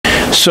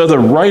So the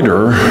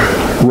writer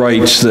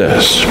writes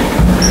this.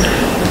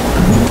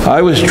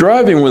 I was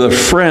driving with a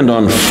friend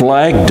on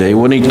Flag Day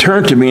when he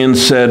turned to me and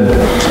said,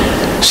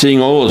 seeing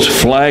all those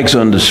flags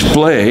on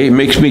display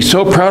makes me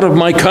so proud of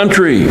my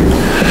country.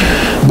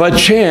 But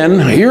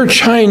Chan, you're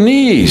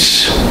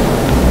Chinese.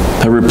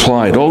 I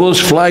replied, all those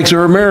flags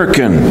are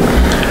American.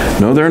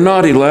 No, they're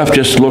not, he laughed.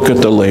 Just look at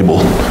the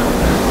label.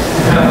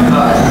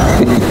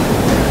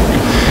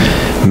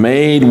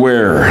 Made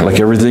where? Like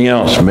everything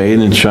else, made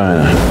in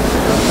China.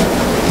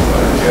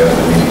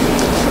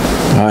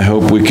 I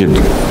hope we could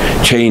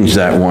change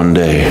that one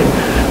day.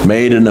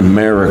 Made in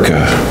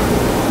America.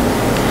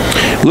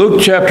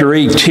 Luke chapter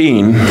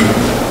 18,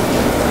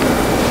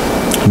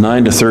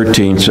 9 to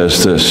 13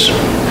 says this.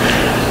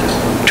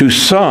 To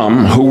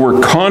some who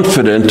were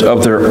confident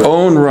of their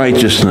own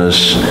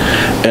righteousness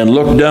and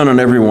looked down on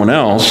everyone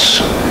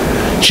else,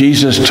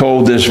 Jesus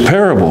told this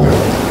parable.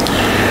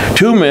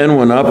 Two men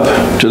went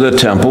up to the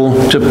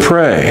temple to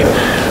pray,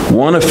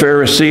 one a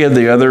Pharisee and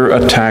the other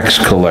a tax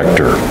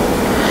collector.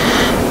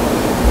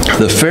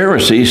 The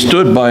Pharisee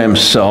stood by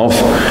himself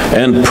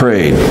and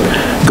prayed,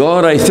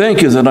 God, I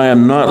thank you that I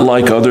am not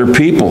like other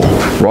people,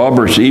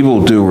 robbers,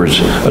 evildoers,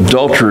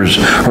 adulterers,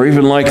 or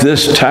even like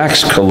this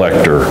tax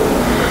collector.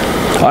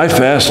 I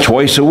fast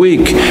twice a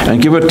week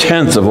and give a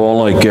tenth of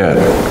all I get.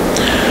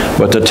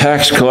 But the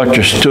tax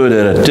collector stood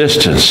at a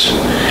distance.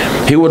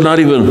 He would not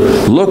even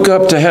look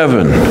up to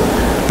heaven,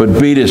 but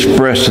beat his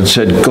breast and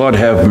said, God,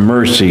 have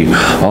mercy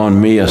on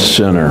me, a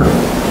sinner.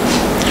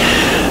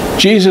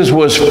 Jesus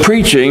was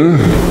preaching,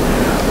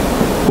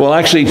 well,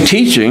 actually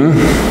teaching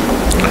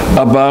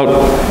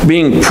about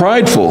being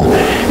prideful.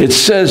 It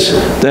says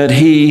that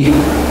he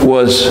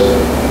was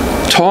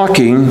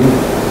talking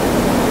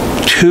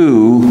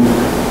to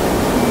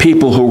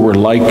people who were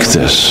like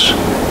this.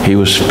 He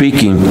was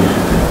speaking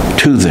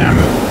to them.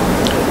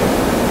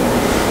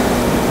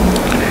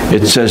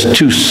 It says,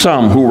 to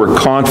some who were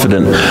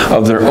confident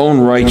of their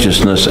own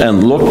righteousness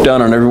and looked down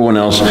on everyone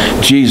else,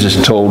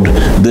 Jesus told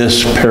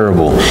this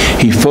parable.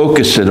 He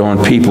focused it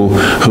on people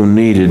who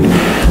needed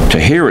to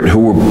hear it, who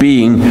were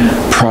being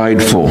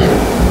prideful.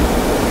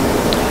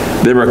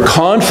 They were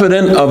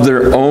confident of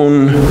their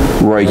own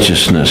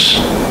righteousness.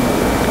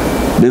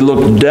 They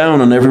looked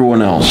down on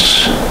everyone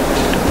else.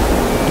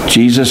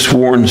 Jesus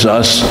warns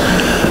us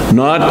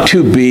not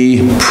to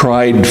be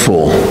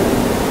prideful.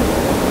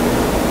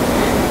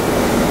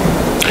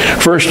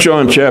 1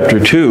 John chapter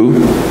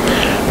 2,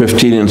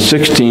 15 and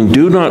 16,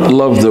 do not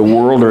love the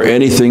world or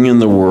anything in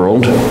the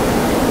world.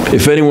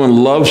 If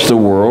anyone loves the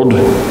world,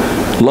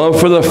 love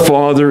for the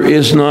Father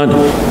is not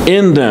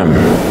in them.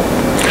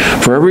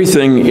 For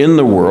everything in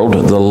the world,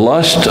 the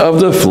lust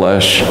of the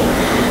flesh,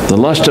 the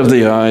lust of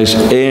the eyes,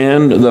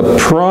 and the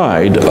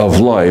pride of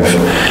life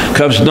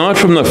comes not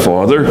from the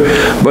Father,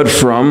 but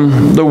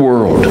from the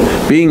world.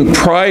 Being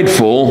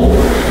prideful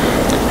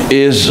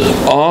is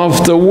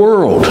of the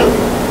world.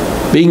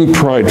 Being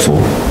prideful.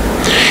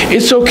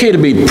 It's okay to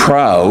be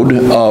proud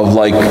of,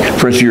 like,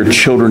 for instance, your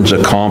children's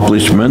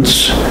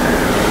accomplishments.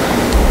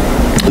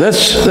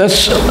 That's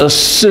a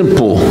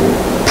simple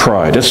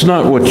pride. That's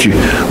not what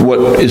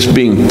is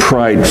being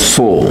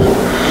prideful.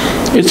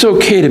 It's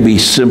okay to be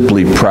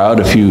simply proud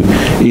if you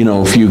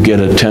get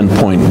a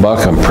 10-point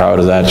buck. I'm proud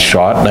of that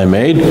shot I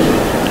made.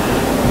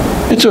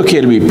 It's okay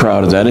to be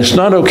proud of that. It's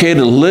not okay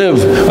to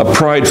live a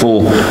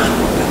prideful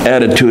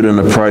attitude and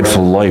a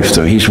prideful life,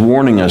 though. He's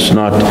warning us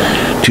not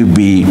to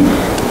be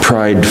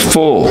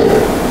prideful.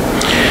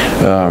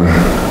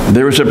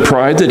 There is a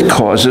pride that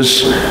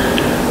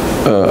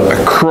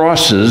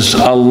crosses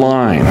a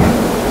line.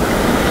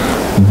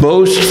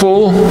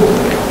 Boastful,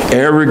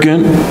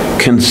 arrogant,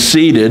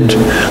 conceited,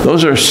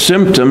 those are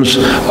symptoms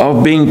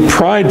of being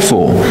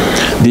prideful.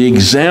 The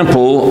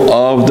example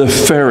of the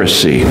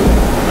Pharisee.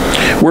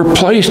 We're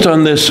placed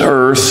on this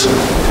earth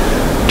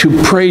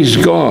to praise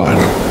God,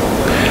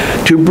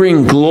 to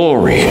bring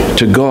glory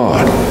to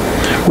God.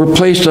 We're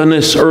placed on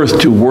this earth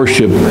to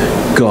worship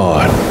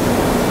God.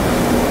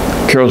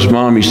 Carol's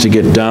mom used to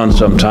get down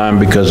sometime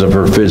because of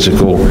her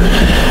physical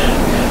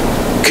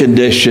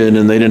condition,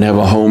 and they didn't have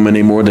a home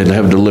anymore. They'd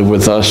have to live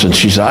with us. And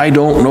she said, I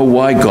don't know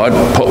why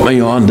God put me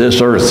on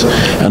this earth.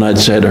 And I'd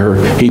say to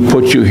her, He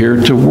put you here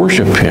to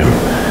worship Him.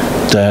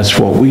 That's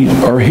what we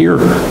are here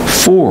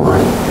for.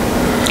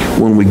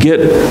 When we get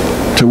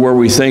to where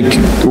we think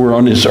we're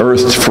on this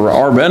earth for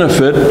our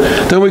benefit,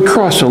 then we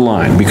cross a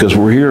line, because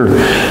we're here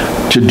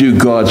to do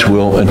God's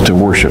will and to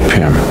worship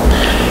Him.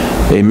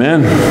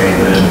 Amen?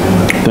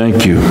 Amen.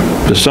 Thank you.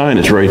 The sign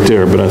is right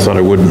there, but I thought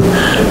I wouldn't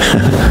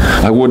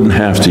I wouldn't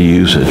have to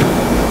use it.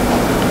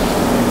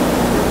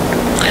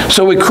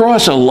 So we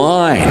cross a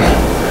line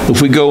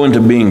if we go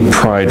into being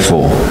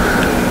prideful.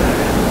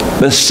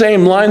 The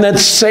same line that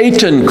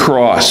Satan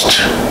crossed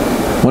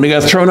when he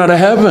got thrown out of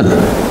heaven.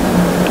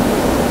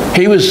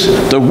 He was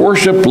the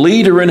worship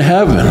leader in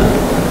heaven,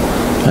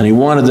 and he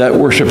wanted that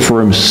worship for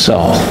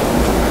himself.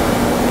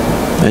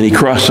 And he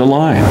crossed the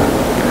line,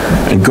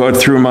 and God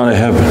threw him out of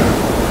heaven.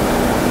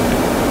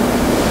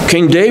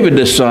 King David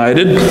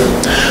decided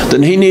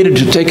that he needed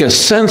to take a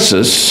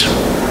census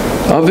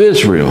of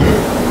Israel.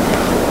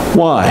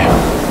 Why?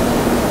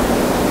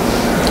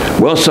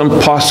 Well,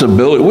 some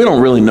possibility. We don't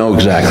really know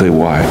exactly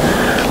why.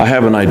 I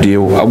have an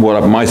idea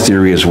what my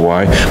theory is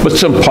why, but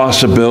some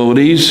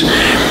possibilities.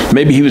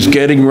 Maybe he was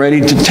getting ready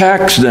to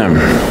tax them.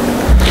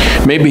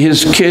 Maybe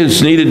his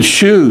kids needed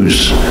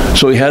shoes,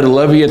 so he had to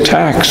levy a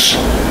tax.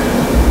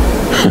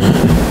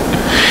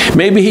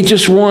 Maybe he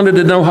just wanted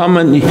to know how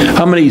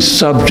many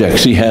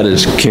subjects he had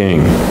as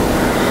king.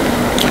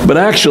 But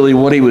actually,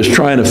 what he was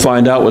trying to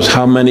find out was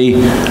how many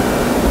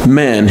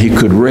men he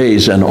could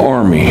raise an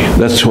army.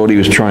 That's what he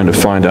was trying to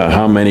find out,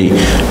 how many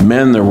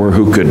men there were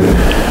who could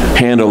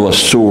handle a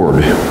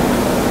sword.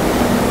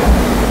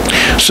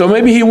 So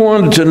maybe he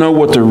wanted to know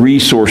what the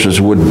resources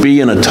would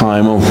be in a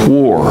time of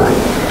war.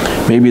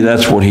 Maybe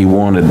that's what he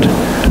wanted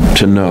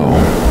to know.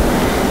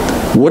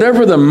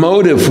 Whatever the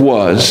motive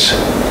was,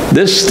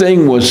 this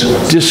thing was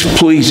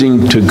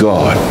displeasing to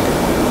God.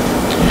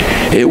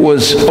 It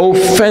was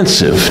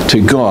offensive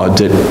to God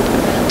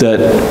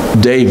that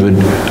David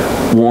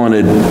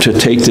wanted to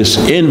take this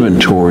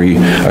inventory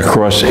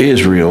across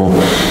Israel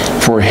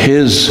for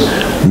his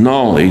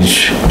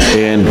knowledge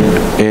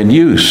and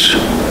use.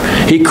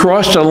 He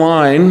crossed a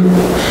line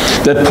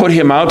that put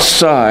him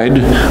outside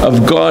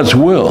of God's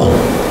will.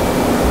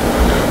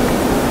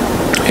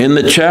 In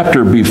the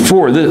chapter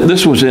before,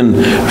 this was in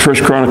 1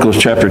 Chronicles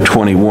chapter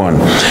 21,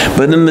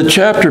 but in the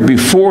chapter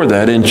before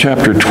that, in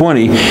chapter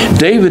 20,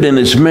 David and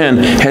his men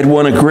had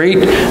won a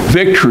great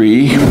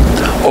victory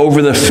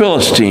over the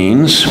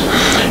Philistines.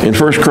 In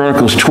 1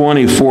 Chronicles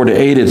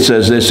 24-8, it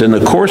says this: in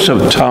the course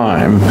of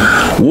time,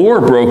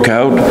 war broke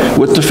out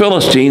with the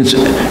Philistines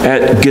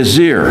at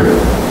Gezer.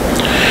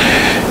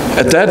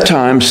 At that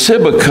time,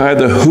 Sibbecai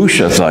the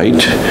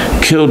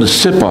Hushathite killed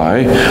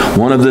Sippai,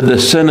 one of the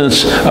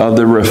descendants of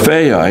the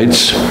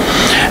Rephaites,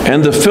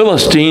 and the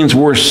Philistines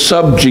were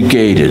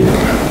subjugated.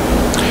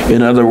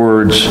 In other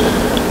words,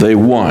 they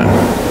won.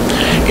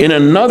 In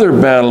another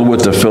battle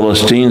with the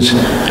Philistines,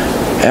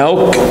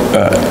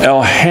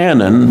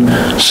 Elhanan,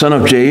 son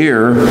of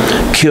Jair,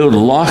 killed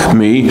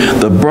Lochmi,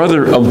 the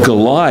brother of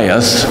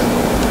Goliath,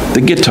 the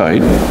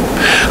Gittite,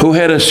 who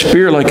had a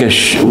spear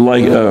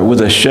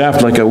with a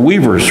shaft like a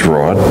weaver's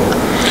rod.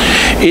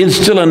 In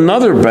still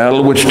another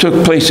battle which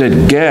took place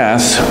at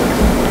Gath,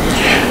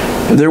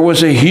 there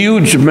was a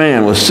huge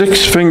man with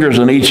 6 fingers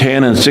on each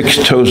hand and 6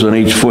 toes on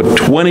each foot,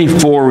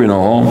 24 in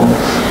all.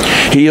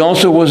 He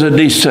also was a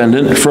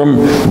descendant from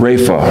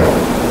Rapha.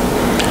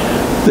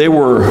 They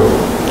were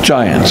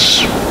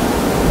giants.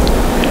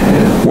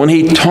 When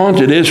he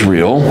taunted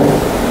Israel,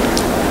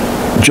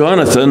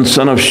 Jonathan,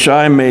 son of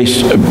Shimei,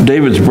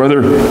 David's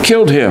brother,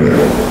 killed him.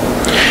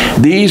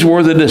 These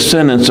were the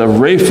descendants of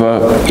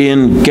Rapha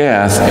in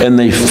Gath, and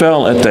they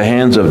fell at the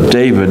hands of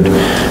David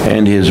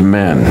and his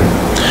men.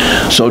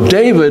 So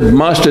David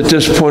must at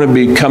this point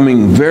be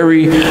becoming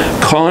very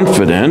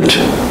confident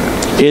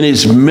in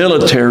his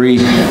military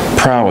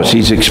prowess.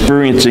 He's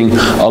experiencing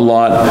a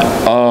lot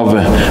of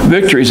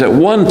victories. At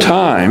one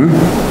time,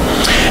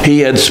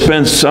 he had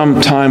spent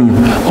some time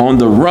on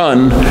the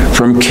run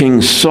from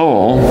King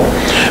Saul,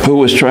 who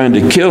was trying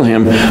to kill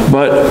him.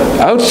 But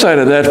outside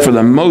of that, for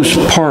the most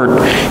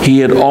part, he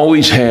had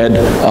always had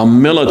a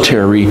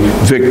military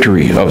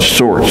victory of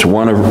sorts,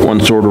 one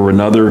sort or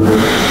another.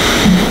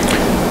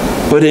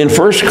 But in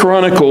 1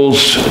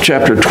 Chronicles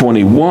chapter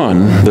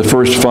 21, the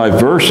first 5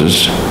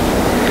 verses,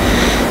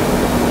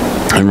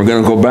 and we're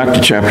going to go back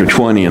to chapter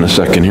 20 in a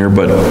second here,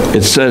 but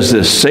it says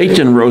this: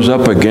 Satan rose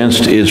up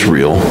against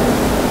Israel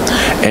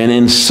and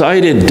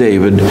incited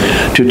David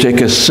to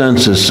take a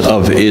census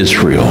of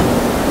Israel.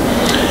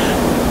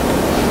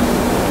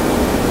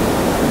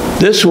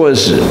 This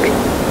was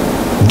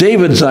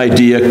David's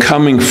idea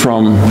coming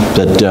from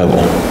the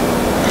devil.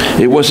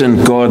 It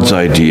wasn't God's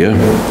idea.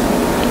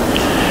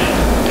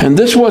 And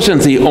this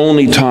wasn't the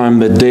only time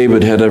that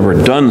David had ever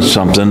done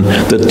something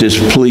that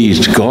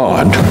displeased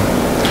God.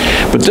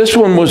 But this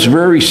one was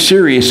very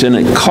serious, and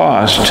it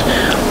cost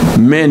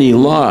many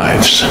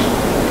lives.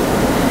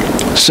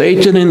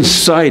 Satan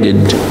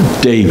incited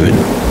David.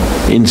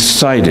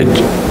 Incited,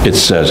 it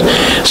says.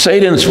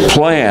 Satan's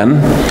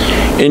plan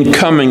in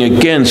coming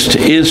against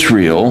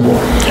Israel,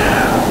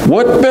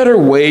 what better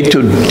way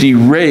to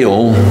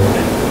derail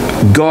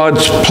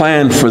God's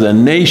plan for the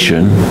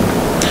nation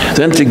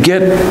than to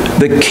get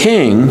the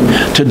king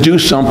to do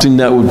something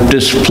that would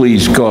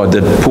displease God,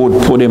 that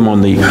would put him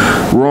on the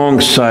wrong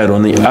side,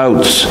 on the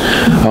outs,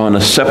 on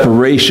a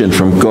separation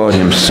from God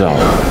himself.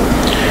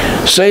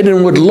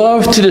 Satan would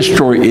love to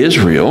destroy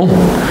Israel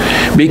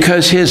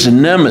because his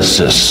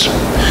nemesis,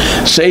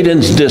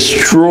 Satan's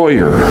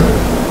destroyer,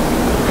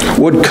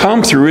 would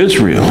come through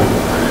Israel.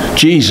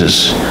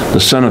 Jesus,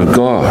 the Son of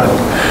God,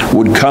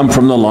 would come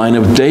from the line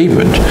of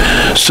David.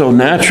 So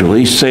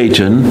naturally,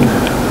 Satan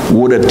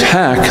would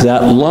attack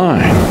that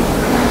line.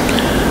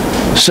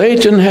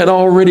 Satan had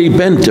already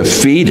been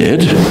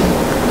defeated,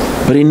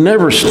 but he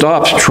never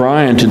stops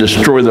trying to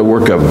destroy the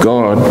work of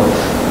God.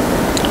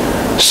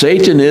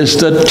 Satan is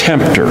the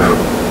tempter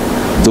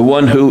the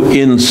one who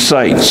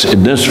incites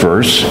in this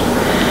verse.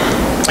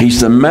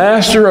 He's the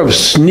master of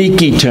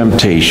sneaky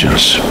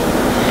temptations.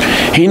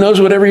 He knows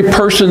what every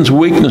person's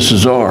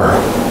weaknesses are.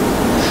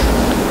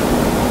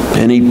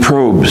 And he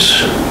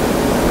probes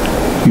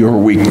your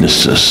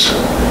weaknesses.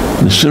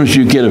 And as soon as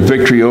you get a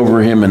victory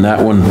over him in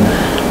that one,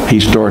 he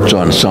starts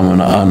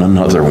on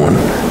another one.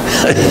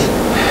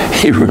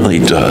 He really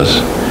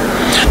does.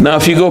 Now,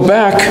 if you go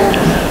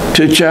back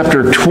to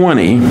chapter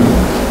 20,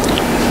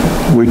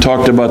 we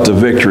talked about the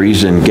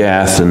victories in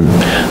Gath.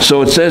 And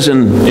so it says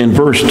in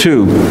verse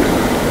 2,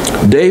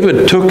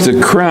 David took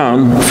the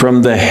crown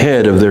from the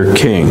head of their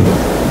king.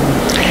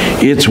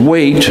 Its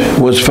weight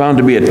was found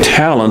to be a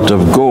talent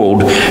of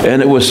gold,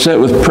 and it was set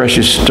with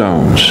precious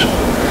stones.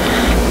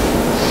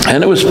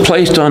 And it was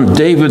placed on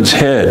David's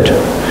head.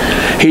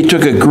 He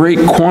took a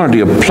great quantity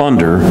of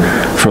plunder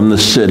from the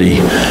city,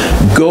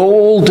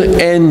 gold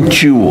and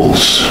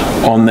jewels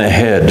on the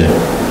head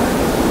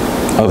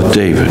of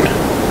David.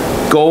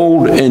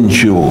 Gold and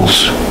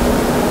jewels.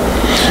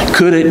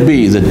 Could it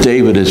be that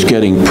David is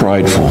getting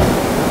prideful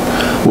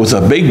with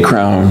a big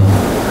crown,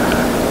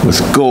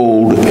 with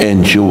gold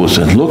and jewels?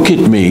 And look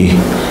at me,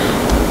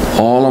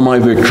 all of my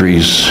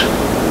victories,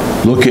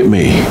 look at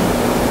me,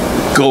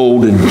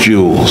 gold and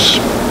jewels.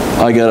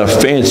 I got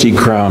a fancy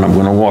crown. I'm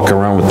going to walk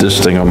around with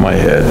this thing on my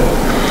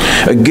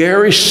head. A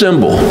garish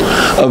symbol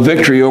of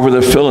victory over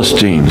the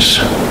Philistines.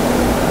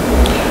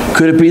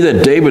 Could it be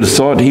that David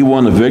thought he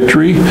won a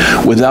victory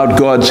without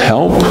God's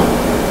help?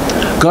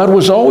 God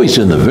was always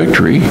in the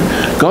victory.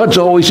 God's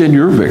always in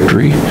your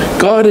victory.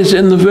 God is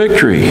in the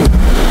victory.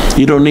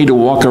 You don't need to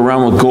walk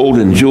around with gold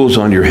and jewels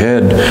on your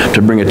head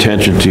to bring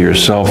attention to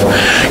yourself.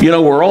 You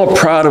know, we're all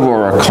proud of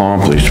our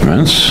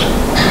accomplishments.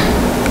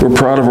 We're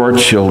proud of our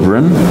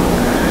children.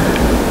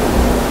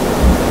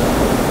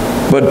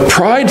 But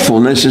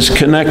pridefulness is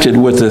connected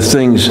with the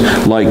things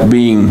like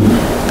being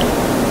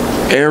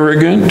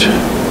arrogant,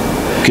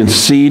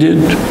 conceited,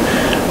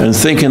 and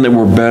thinking that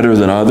we're better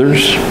than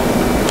others.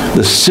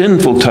 The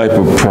sinful type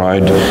of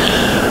pride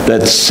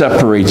that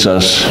separates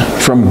us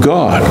from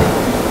God.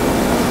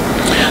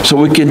 So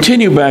we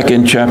continue back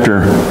in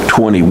chapter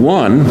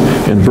 21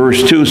 in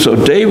verse 2.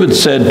 So David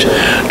said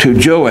to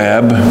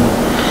Joab,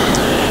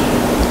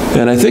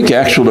 and I think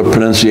actual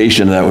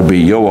pronunciation of that would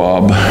be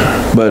Joab,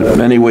 but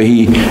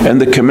anyway, and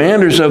the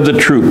commanders of the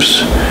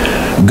troops,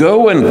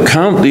 go and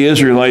count the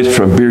Israelites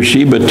from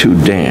Beersheba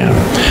to Dan.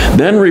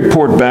 Then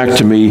report back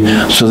to me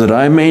so that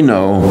I may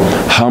know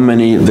how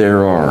many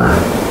there are.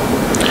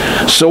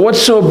 So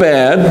what's so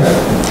bad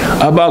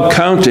about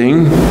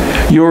counting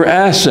your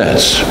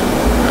assets?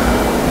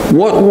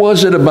 What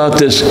was it about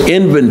this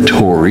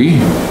inventory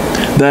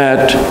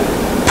that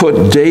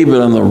put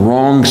David on the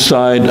wrong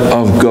side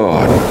of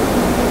God?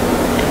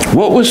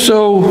 What was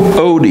so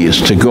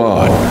odious to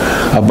God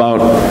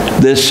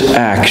about this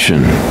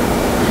action?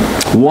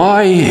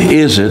 Why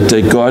is it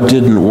that God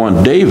didn't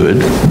want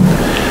David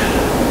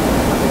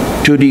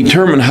to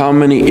determine how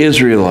many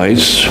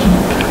Israelites,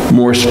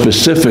 more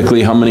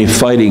specifically, how many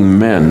fighting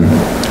men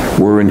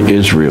were in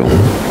Israel?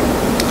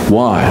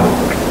 Why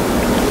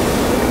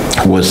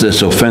was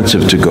this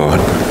offensive to God?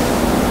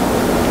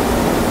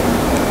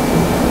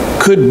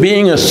 Could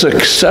being a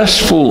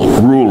successful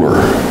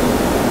ruler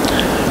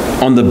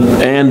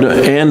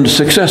and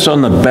success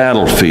on the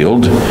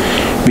battlefield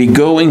be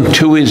going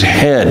to his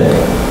head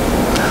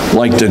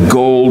like the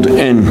gold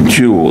and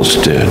jewels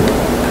did?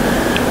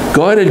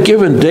 God had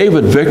given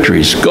David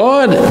victories.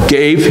 God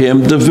gave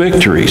him the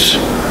victories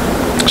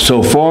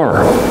so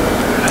far.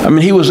 I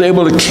mean, he was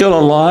able to kill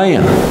a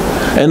lion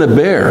and a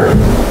bear.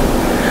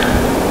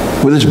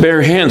 With his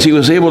bare hands, he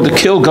was able to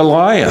kill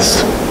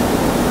Goliath.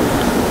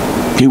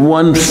 He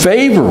won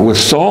favor with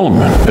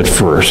Solomon at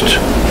first.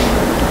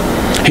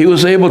 He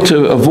was able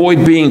to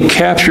avoid being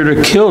captured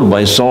or killed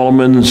by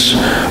Solomon's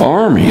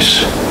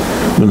armies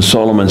when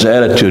Solomon's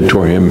attitude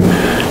toward him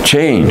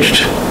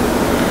changed.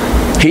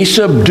 He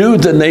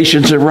subdued the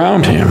nations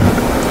around him.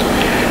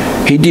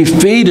 He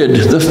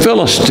defeated the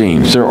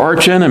Philistines, their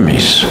arch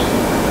enemies.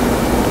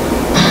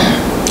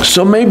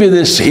 So maybe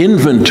this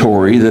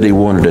inventory that he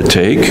wanted to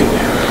take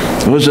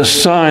was a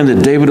sign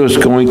that David was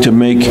going to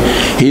make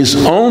his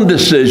own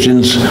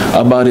decisions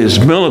about his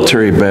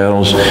military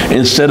battles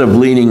instead of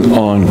leaning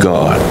on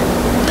God.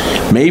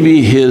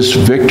 Maybe his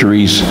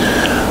victories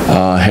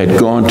had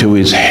gone to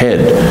his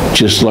head,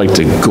 just like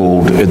the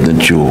gold and the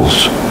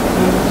jewels.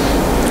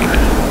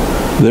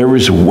 There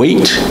was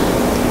weight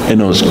in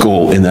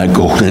that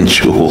gold and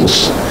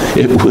jewels.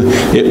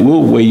 It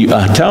will weigh you.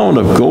 A talent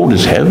of gold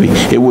is heavy.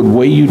 It would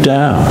weigh you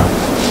down.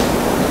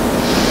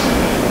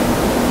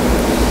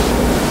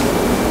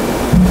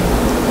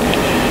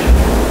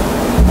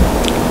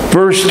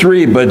 Verse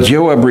 3, but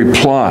Joab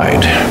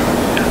replied,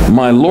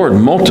 may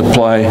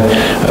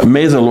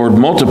the Lord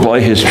multiply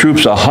his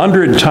troops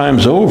 100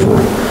 times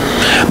over.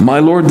 My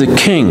lord the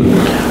king,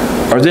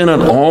 are they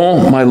not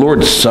all my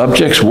lord's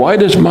subjects? Why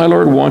does my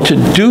lord want to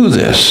do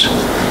this?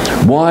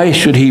 Why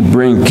should he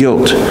bring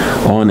guilt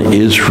on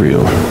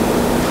Israel?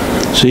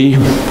 See,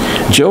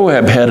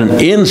 Joab had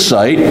an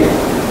insight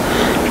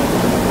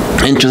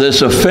into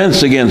this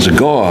offense against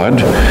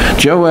God,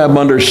 Joab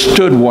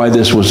understood why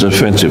this was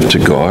offensive to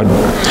God,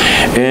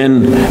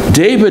 and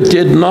David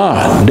did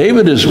not.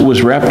 David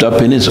was wrapped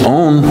up in his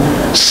own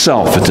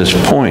self at this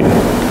point.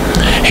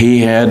 He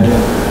had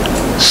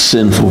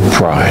sinful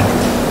pride,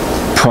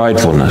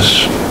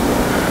 pridefulness,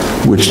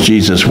 which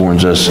Jesus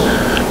warns us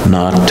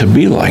not to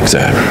be like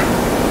that.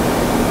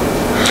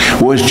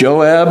 Was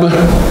Joab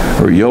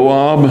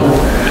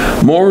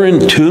more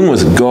in tune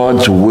with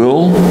God's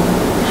will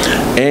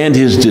and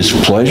his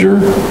displeasure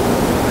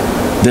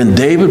than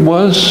David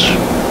was?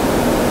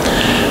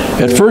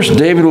 At first,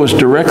 David was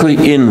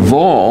directly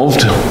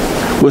involved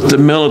with the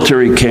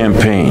military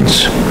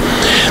campaigns.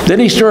 Then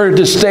he started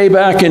to stay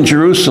back in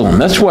Jerusalem.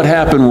 That's what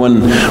happened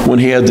when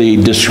he had the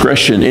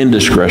indiscretion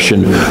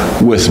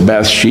with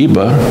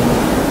Bathsheba.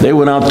 They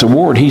went out to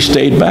war, and he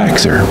stayed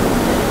back there.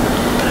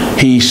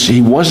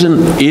 He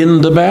wasn't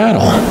in the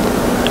battle.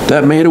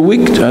 That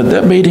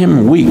made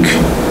him weak.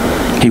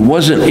 He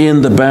wasn't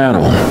in the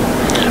battle.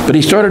 But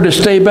he started to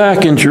stay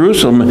back in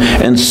Jerusalem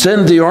and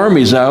send the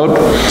armies out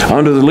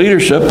under the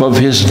leadership of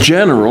his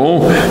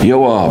general,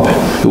 Joab,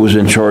 who was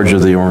in charge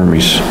of the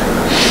armies.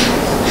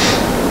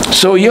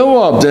 So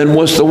Joab then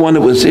was the one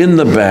that was in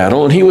the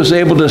battle, and he was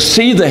able to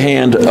see the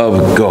hand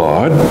of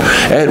God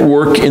at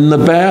work in the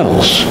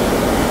battles.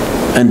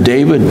 And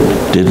David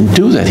didn't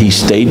do that. He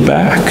stayed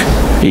back.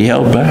 He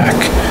held back.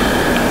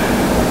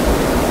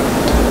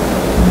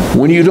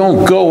 When you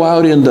don't go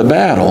out in the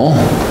battle,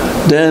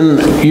 then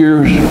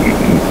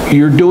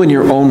you're doing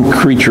your own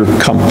creature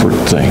comfort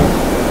thing.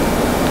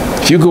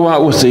 If you go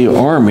out with the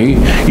army,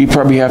 you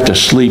probably have to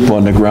sleep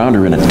on the ground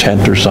or in a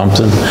tent or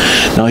something.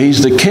 Now,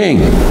 he's the king.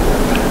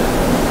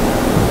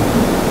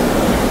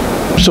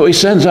 So he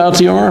sends out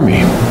the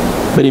army,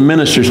 but he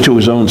ministers to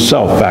his own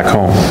self back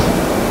home.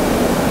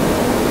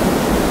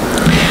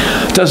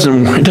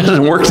 It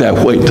doesn't work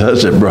that way,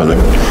 does it, brother?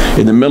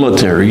 In the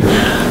military,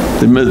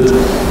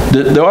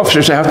 the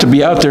officers have to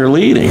be out there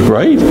leading,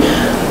 right?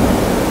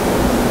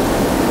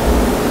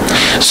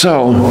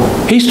 So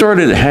he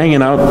started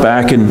hanging out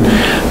back in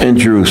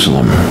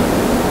Jerusalem.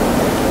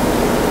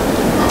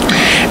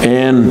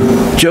 And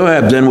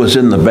Joab then was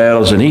in the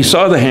battles, and he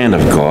saw the hand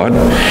of God.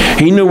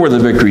 He knew where the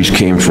victories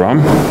came from.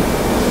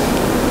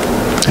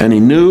 And he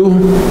knew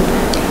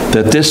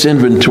that this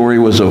inventory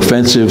was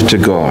offensive to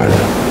God.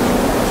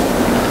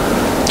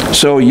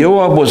 So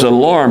Joab was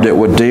alarmed at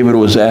what David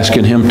was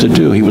asking him to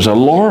do. He was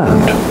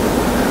alarmed.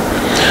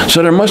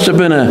 So there must have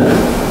been a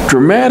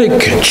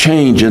dramatic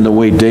change in the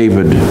way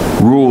David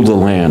ruled the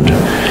land,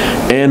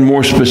 and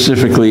more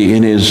specifically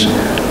in his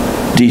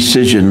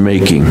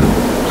decision-making.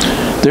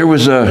 There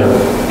was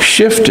a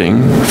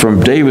shifting from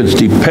David's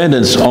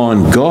dependence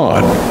on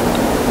God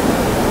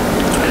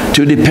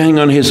to depending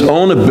on his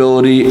own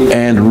ability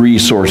and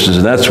resources.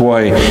 And that's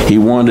why he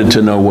wanted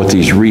to know what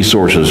these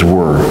resources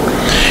were.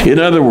 In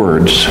other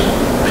words,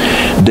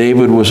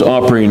 David was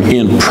operating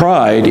in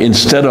pride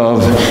instead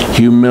of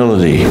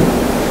humility.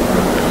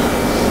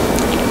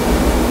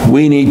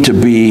 We need to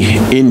be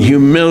in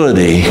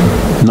humility,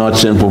 not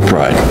sinful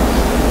pride.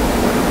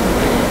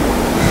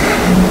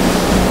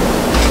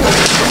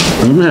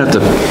 I'm going to have to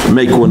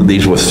make one of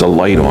these with the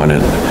light on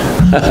it.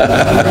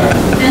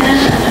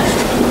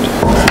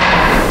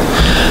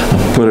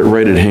 I'll put it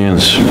right at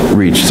hand's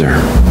reach there.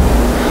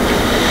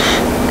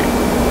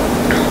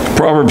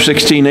 Proverbs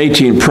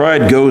 16:18,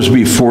 pride goes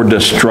before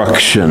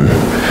destruction,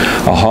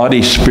 a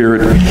haughty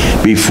spirit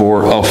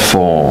before a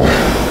fall.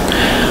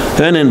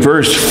 Then in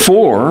verse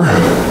 4,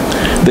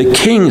 the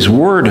king's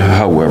word,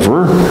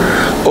 however,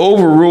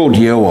 overruled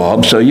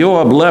Joab. So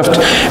Joab left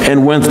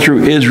and went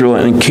through Israel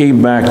and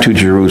came back to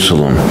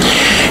Jerusalem.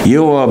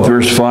 Joab,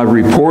 verse 5,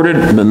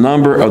 reported the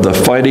number of the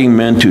fighting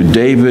men to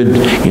David.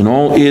 In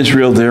all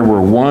Israel there were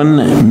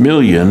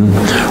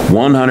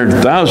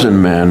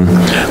 1,100,000 men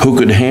who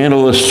could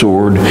handle a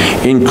sword,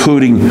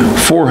 including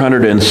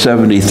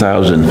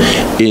 470,000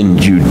 in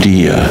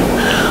Judea.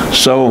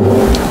 So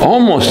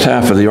almost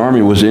half of the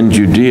army was in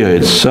Judea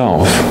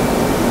itself.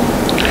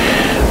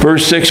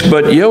 Verse 6,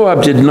 but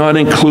Joab did not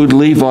include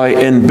Levi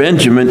and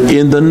Benjamin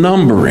in the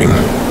numbering,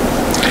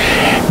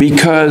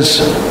 because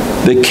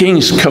the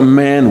king's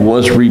command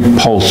was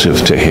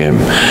repulsive to him.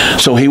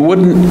 So he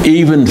wouldn't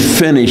even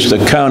finish the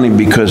counting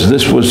because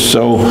this was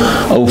so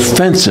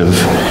offensive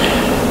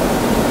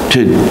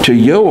to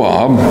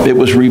Joab. It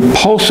was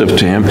repulsive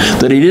to him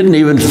that he didn't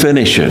even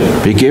finish it.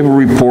 He gave a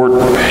report.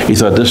 He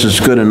thought, this is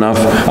good enough.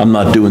 I'm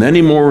not doing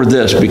any more of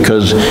this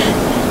because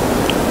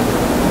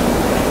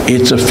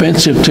it's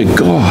offensive to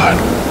God.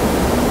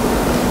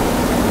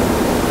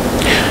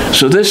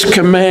 So this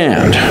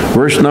command,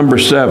 verse number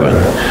 7,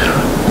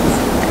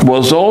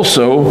 was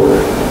also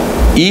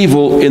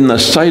evil in the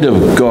sight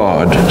of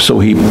God, so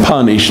he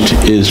punished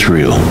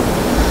Israel.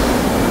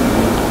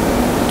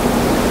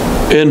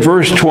 In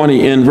verse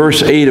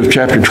 8 of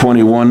chapter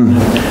 21,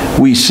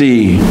 we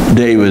see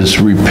David's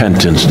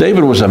repentance.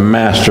 David was a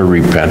master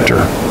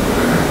repenter.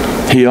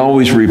 He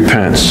always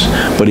repents,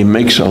 but he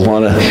makes a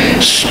lot of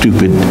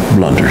stupid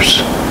blunders.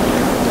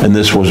 And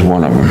this was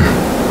one of them.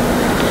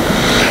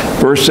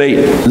 Verse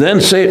 8, then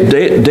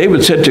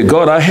David said to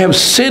God, I have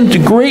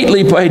sinned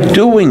greatly by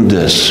doing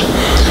this.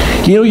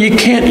 You know, you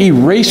can't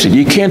erase it.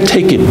 You can't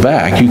take it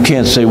back. You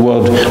can't say,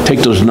 well, take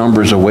those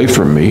numbers away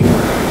from me.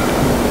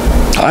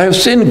 I have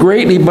sinned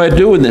greatly by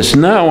doing this.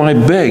 Now I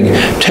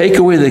beg, take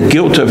away the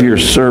guilt of your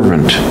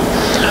servant.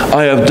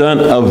 I have done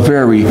a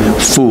very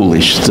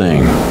foolish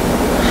thing.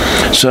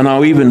 So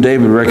now even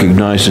David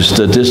recognizes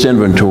that this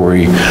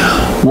inventory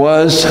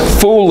was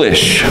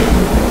foolish,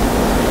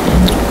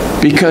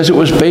 because it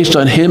was based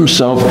on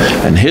himself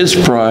and his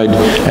pride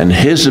and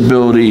his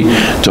ability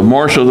to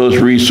marshal those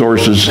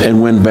resources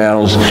and win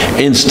battles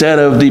instead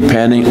of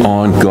depending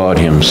on God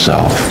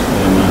himself.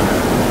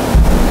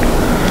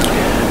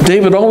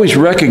 David always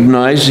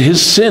recognized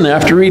his sin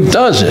after he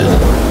does it.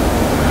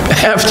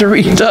 After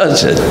he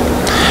does it.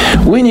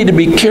 We need to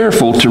be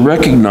careful to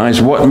recognize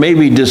what may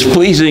be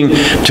displeasing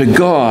to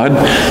God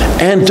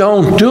and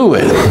don't do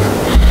it.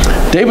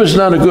 David's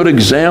not a good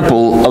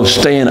example of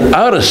staying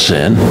out of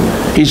sin.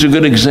 He's a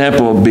good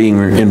example of being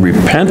in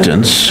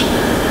repentance.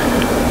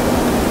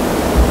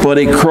 But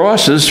he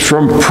crosses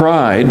from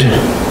pride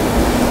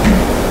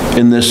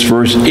in this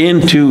verse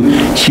into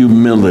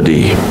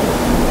humility.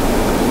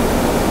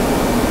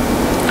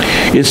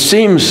 It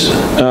seems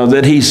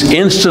that he's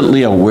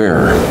instantly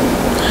aware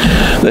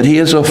that he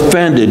has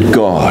offended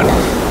God.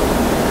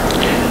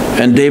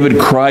 And David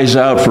cries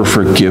out for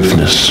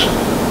forgiveness.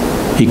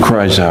 He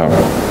cries out.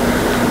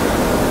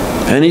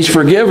 And he's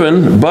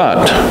forgiven,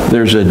 but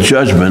there's a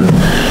judgment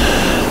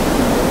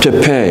to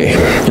pay.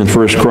 In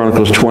 1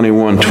 Chronicles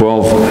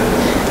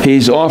 21:12,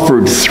 he's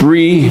offered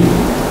 3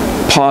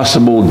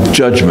 possible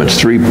judgments,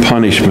 3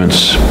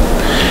 punishments.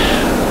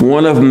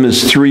 One of them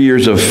is 3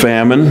 years of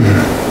famine.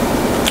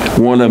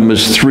 One of them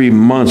is 3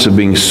 months of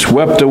being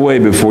swept away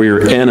before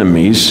your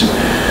enemies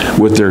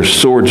with their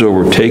swords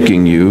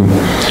overtaking you.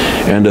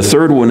 And the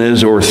third one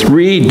is, or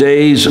 3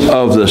 days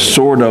of the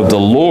sword of the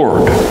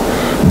Lord,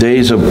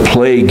 days of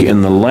plague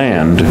in the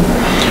land,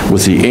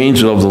 with the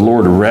angel of the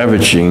Lord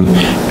ravaging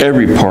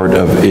every part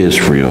of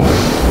Israel.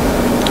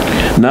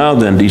 Now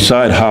then,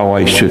 decide how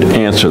I should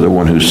answer the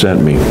one who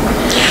sent me.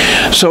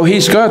 So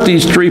he's got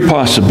these 3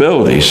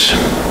 possibilities,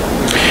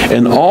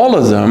 and all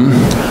of them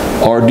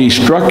are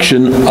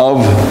destruction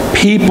of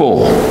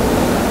people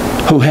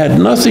who had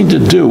nothing to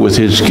do with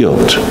his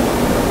guilt.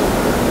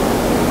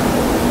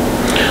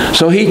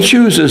 So he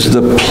chooses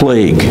the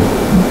plague,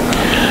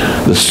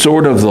 the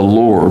sword of the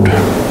Lord,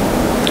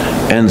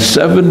 and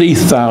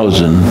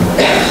 70,000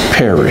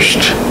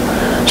 perished.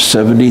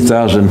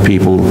 70,000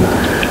 people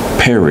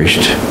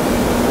perished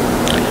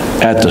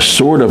at the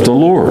sword of the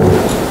Lord.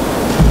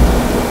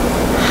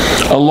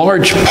 A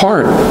large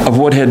part of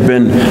what had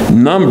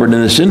been numbered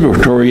in this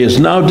inventory is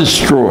now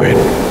destroyed.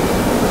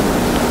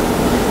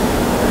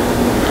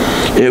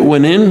 It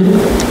went in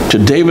to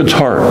David's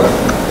heart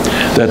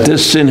that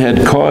this sin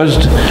had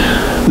caused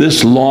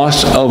this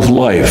loss of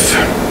life,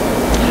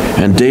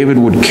 and David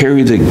would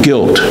carry the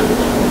guilt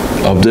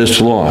of this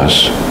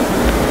loss,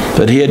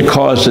 that he had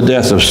caused the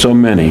death of so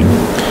many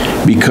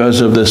because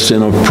of the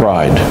sin of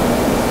pride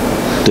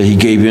that he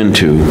gave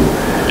into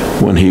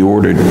when he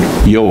ordered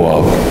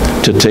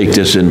Joab to take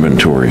this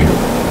inventory.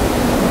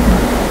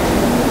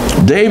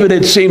 David,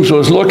 it seems,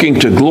 was looking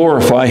to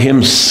glorify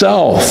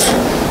himself.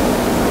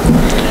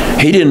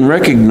 He didn't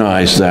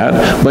recognize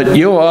that, but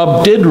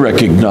Joab did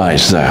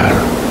recognize that.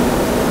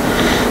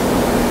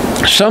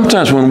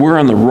 Sometimes when we're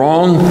on the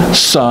wrong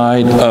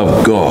side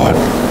of God,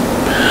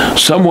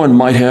 someone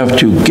might have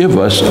to give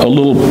us a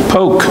little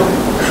poke,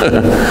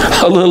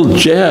 a little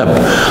jab,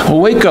 a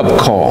wake-up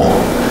call.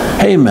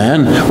 Hey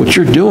man, what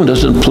you're doing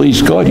doesn't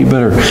please God. You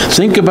better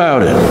think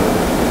about it.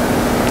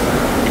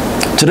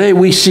 Today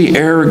we see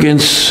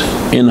arrogance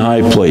in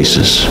high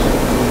places.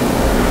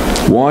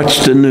 Watch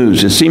the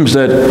news. It seems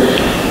that,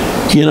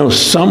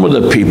 some of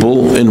the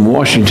people in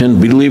Washington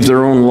believe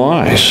their own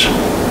lies.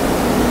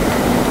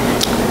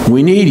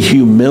 We need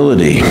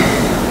humility.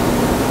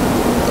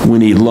 We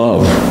need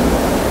love.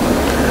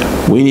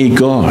 We need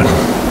God.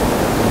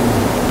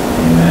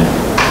 Amen.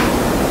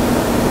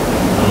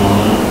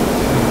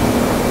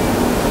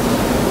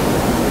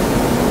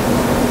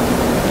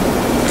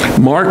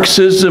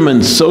 Marxism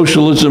and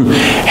socialism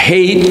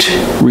hate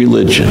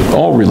religion.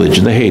 All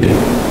religion, they hate it.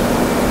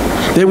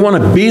 They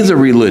want to be the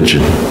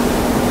religion.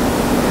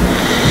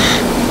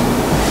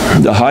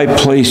 The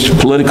high-placed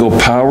political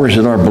powers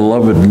in our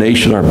beloved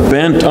nation are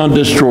bent on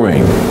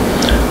destroying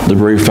the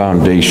very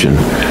foundation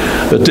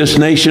that this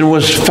nation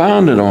was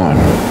founded on.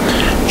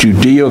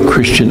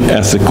 Judeo-Christian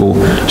ethical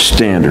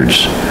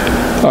standards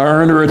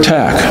are under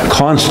attack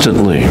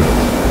constantly.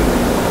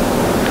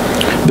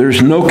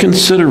 There's no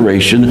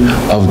consideration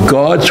of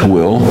God's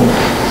will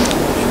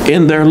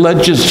in their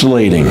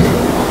legislating.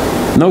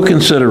 No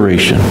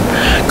consideration.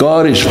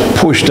 God is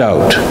pushed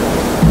out,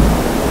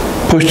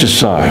 pushed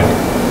aside.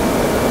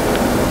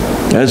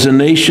 As a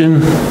nation,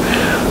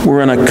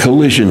 we're on a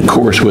collision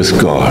course with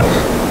God.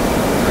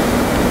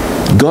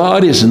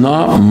 God is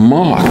not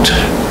mocked.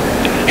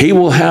 He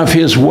will have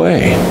his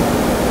way.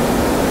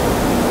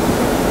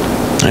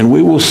 And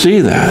we will see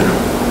that.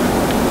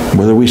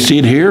 Whether we see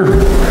it here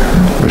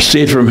or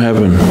see it from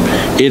heaven,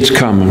 it's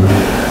coming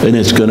and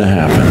it's going to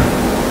happen.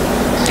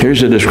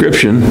 Here's a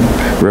description,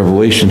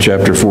 Revelation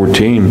chapter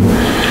 14.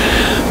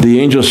 The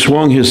angel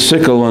swung his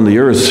sickle on the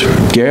earth,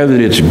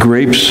 gathered its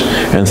grapes,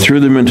 and threw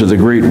them into the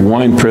great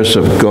winepress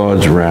of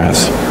God's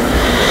wrath.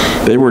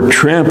 They were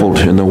trampled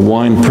in the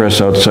winepress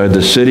outside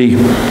the city,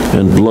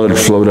 and blood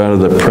flowed out of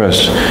the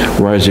press,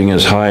 rising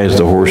as high as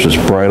the horses'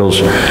 bridles,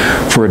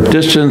 for a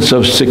distance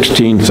of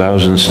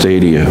 16,000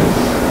 stadia.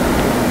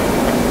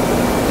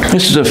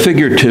 This is a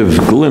figurative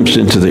glimpse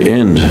into the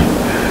end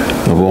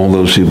of all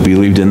those who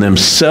believed in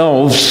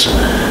themselves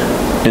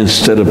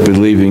instead of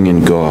believing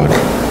in God.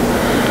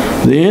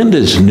 The end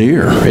is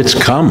near. It's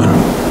coming.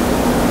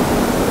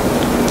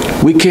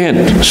 We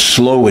can't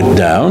slow it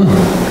down.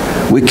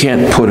 We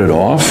can't put it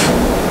off.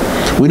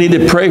 We need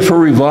to pray for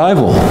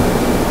revival.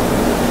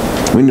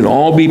 We need to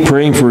all be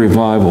praying for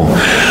revival.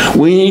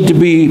 We need to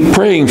be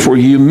praying for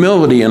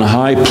humility in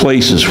high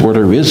places where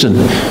there isn't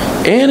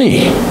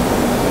any.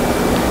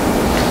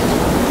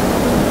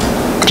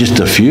 Just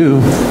a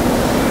few.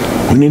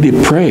 We need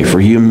to pray for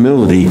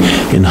humility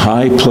in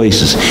high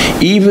places,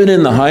 even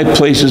in the high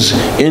places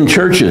in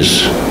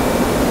churches.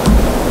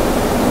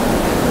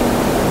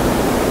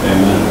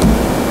 Amen.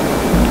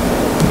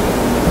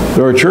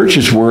 There are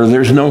churches where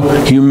there's no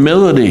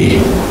humility,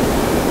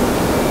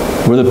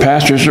 where the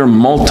pastors are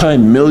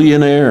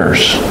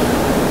multi-millionaires.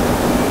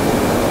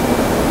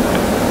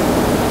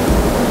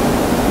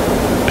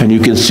 And you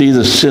can see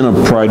the sin of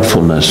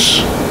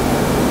pridefulness.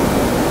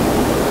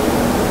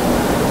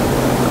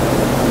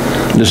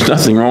 There's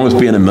nothing wrong with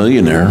being a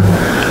millionaire,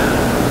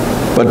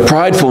 but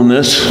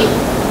pridefulness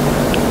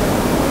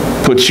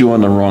puts you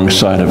on the wrong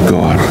side of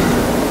God,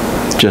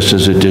 just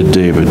as it did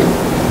David.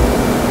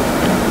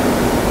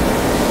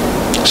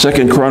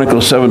 2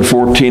 Chronicles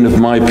 7:14, if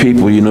my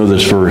people, you know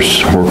this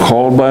verse, were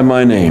called by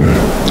my name,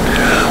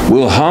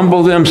 will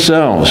humble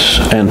themselves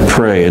and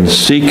pray and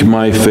seek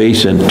my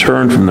face and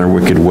turn from their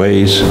wicked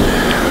ways,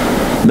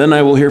 then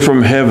I will hear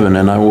from heaven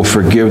and I will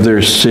forgive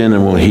their sin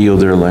and will heal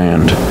their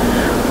land.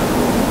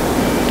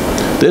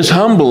 This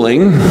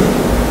humbling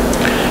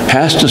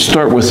has to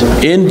start with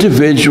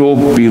individual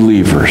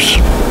believers.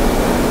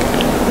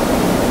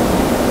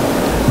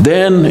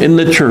 Then in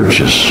the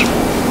churches,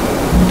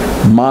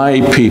 my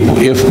people,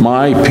 if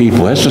my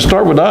people, it has to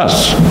start with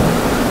us.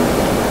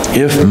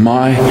 If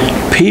my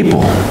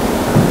people,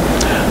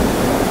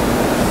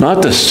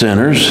 not the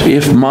sinners,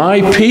 if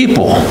my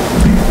people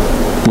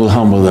will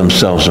humble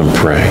themselves and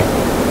pray.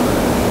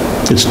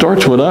 It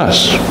starts with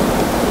us.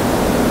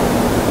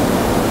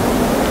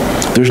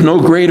 There's no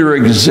greater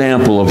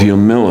example of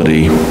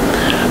humility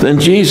than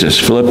Jesus,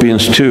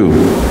 Philippians 2.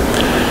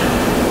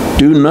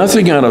 Do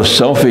nothing out of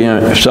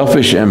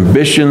selfish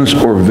ambitions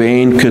or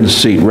vain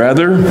conceit.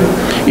 Rather,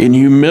 in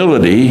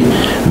humility,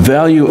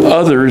 value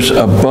others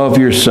above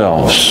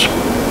yourselves.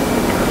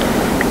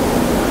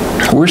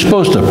 We're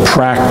supposed to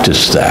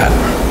practice that.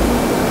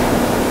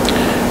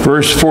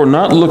 Verse 4,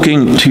 not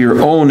looking to your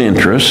own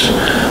interests,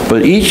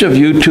 but each of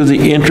you to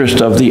the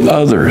interest of the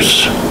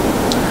others.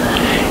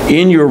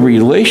 In your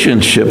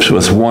relationships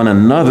with one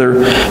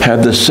another,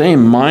 have the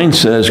same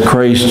mindset as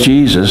Christ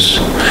Jesus,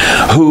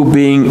 who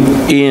being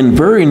in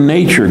very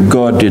nature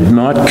God did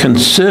not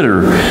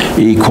consider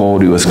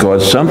equality with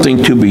God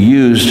something to be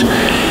used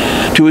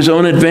to his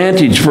own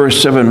advantage.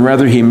 Verse 7,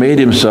 rather he made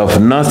himself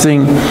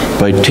nothing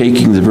by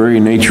taking the very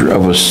nature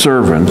of a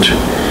servant,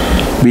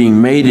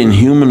 being made in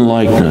human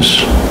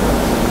likeness,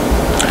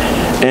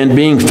 and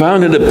being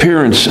found in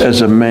appearance as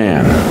a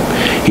man.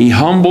 He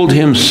humbled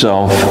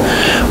himself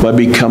by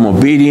becoming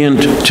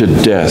obedient to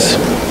death,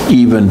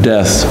 even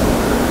death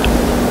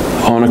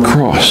on a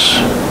cross.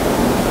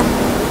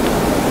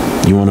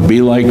 You want to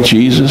be like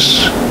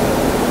Jesus?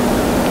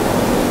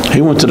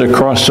 He went to the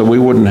cross so we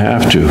wouldn't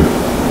have to.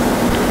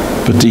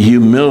 But the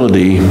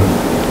humility,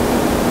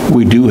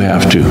 we do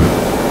have to.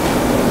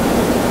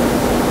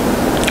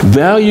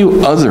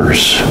 Value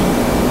others.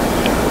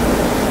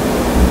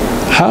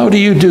 How do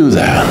you do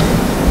that?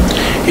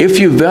 If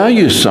you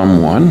value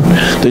someone,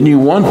 then you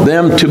want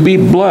them to be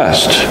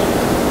blessed.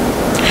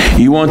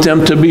 You want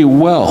them to be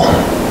well.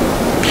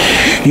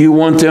 You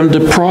want them to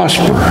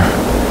prosper.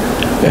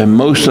 And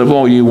most of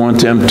all, you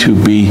want them to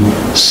be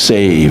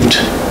saved.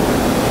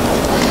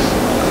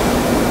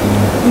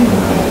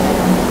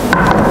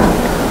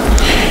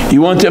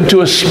 You want them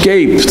to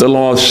escape the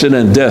law of sin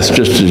and death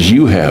just as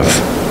you have.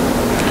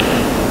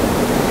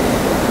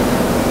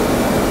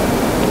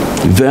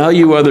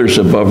 Value others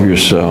above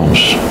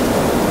yourselves.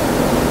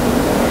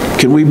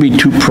 Can we be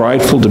too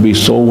prideful to be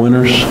soul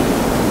winners?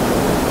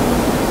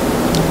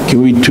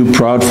 Can we be too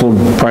prideful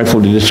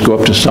to just go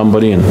up to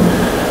somebody and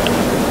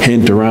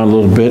hint around a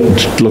little bit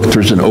and look if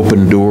there's an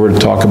open door to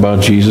talk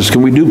about Jesus?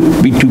 Can we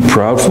be too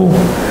prideful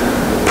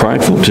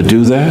to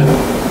do that?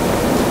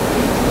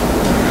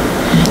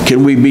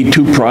 Can we be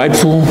too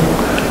prideful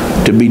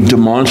to be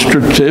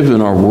demonstrative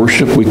in our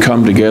worship? We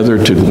come together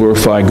to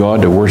glorify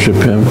God, to worship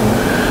Him,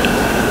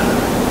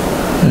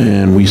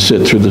 and we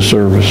sit through the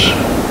service.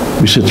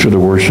 We sit through the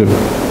worship.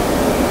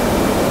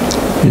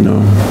 You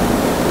know,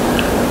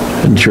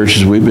 in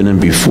churches we've been in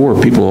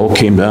before, people all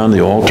came down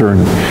the altar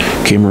and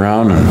came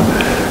around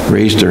and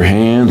raised their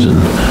hands,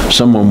 and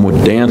someone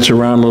would dance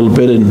around a little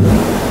bit, and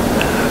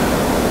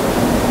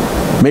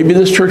maybe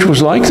this church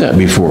was like that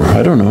before.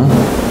 I don't know.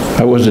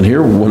 I wasn't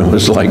here when it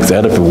was like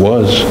that, if it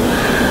was.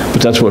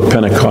 But that's what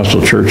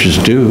Pentecostal churches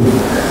do.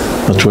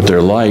 That's what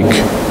they're like.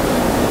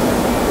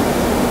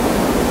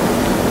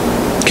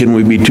 Can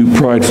we be too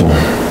prideful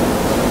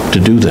to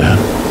do that?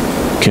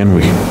 Can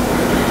we?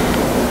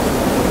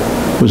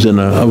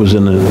 I was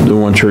in the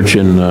one church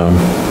in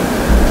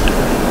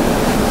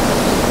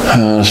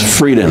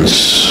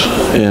Friedens,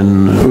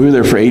 and we were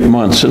there for 8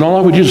 months, and all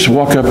I would do is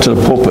walk up to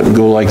the pulpit and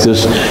go like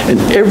this, and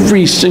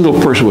every single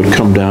person would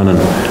come down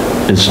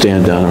and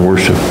stand down and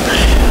worship.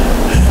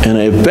 And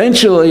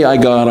eventually I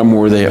got them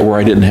where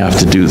I didn't have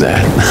to do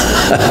that.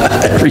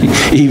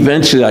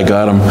 Eventually I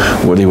got them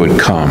where they would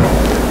come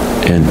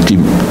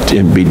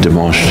and be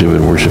demonstrative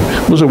in worship.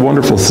 It was a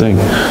wonderful thing.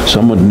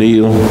 Some would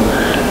kneel,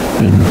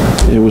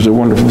 and it was a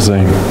wonderful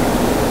thing.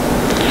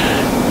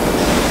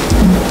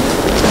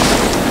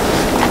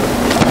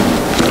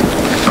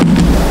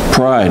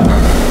 Pride.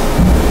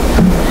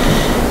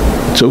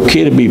 It's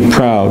okay to be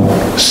proud,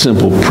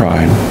 simple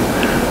pride.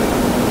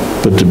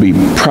 But to be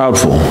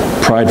prideful,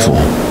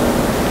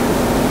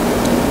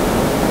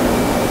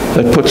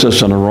 that puts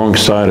us on the wrong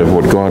side of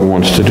what God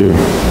wants to do.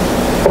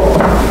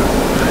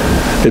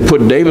 It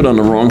put David on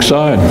the wrong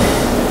side.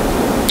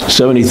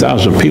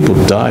 70,000 people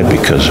died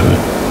because of it.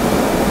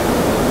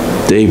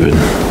 David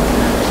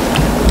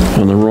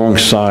on the wrong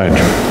side.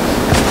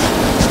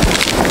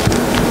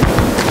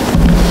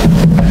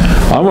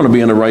 I want to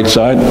be on the right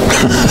side.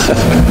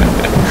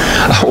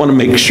 I want to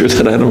make sure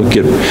that I don't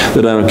get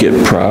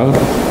proud.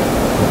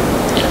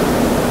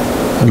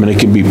 I mean, I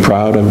can be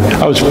proud of.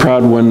 I was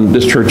proud when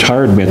this church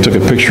hired me. I took a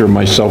picture of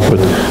myself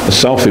with a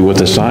selfie with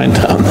a sign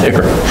down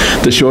there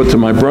to show it to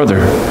my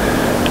brother.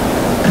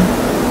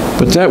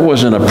 But that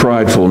wasn't a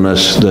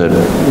pridefulness that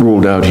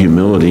ruled out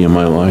humility in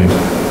my life.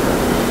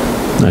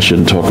 I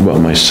shouldn't talk about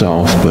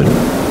myself, but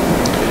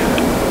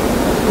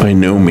I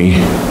know me.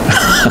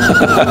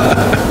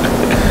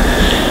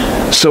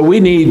 So we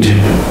need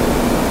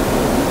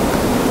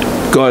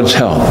God's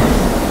help.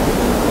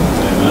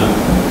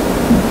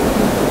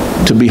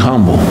 To be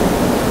humble.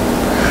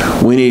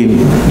 We need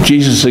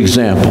Jesus'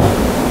 example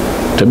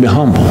to be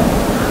humble.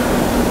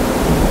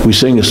 We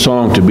sing a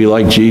song to be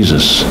like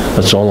Jesus.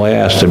 That's all I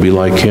ask, to be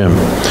like him.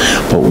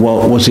 But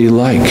what was he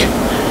like?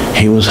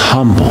 He was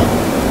humble.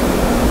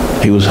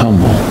 He was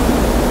humble.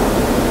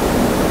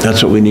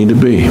 That's what we need to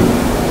be.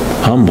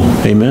 Humble.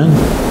 Amen?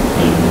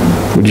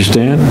 Would you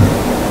stand?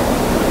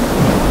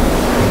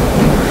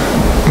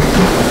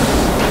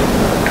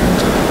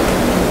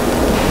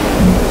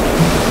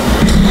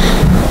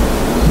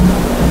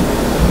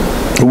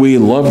 We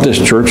love this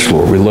church,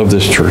 Lord. We love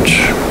this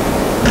church.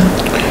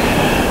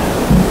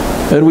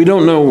 And we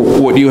don't know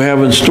what you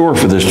have in store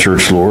for this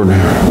church, Lord.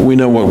 We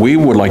know what we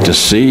would like to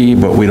see,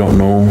 but we don't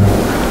know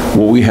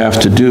what we have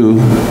to do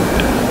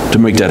to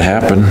make that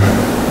happen.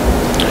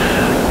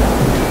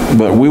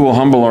 But we will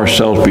humble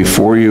ourselves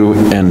before you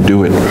and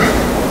do it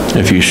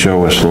if you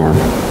show us, Lord.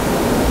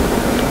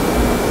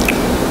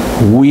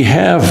 We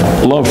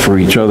have love for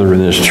each other in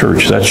this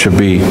church. That should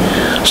be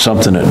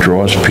something that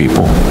draws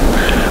people.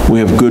 We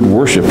have good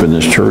worship in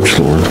this church,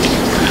 Lord.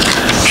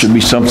 It should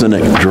be something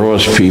that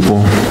draws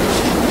people.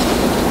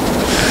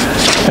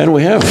 And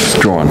we have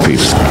drawn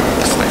people.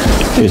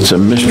 It's a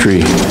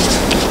mystery.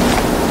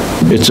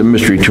 It's a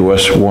mystery to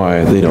us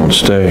why they don't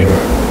stay.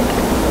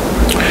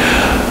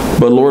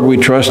 But Lord, we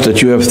trust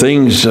that you have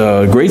things,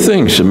 great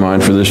things in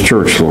mind for this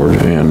church, Lord.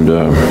 And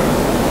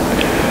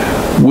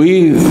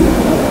we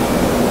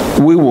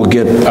will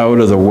get out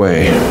of the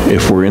way,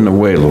 if we're in the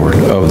way, Lord,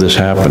 of this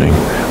happening.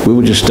 We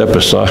will just step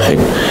aside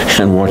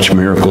and watch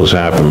miracles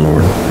happen,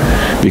 Lord,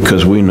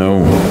 because we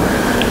know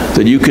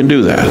that you can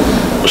do that.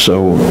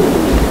 So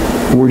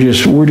we're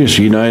just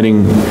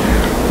uniting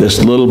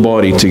this little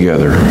body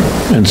together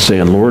and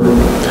saying, Lord,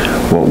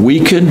 what we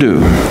can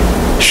do,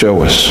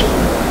 show us,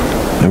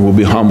 and we'll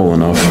be humble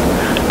enough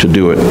to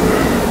do it.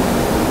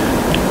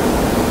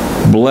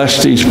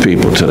 Bless these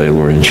people today,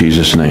 Lord, in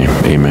Jesus' name.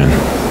 Amen.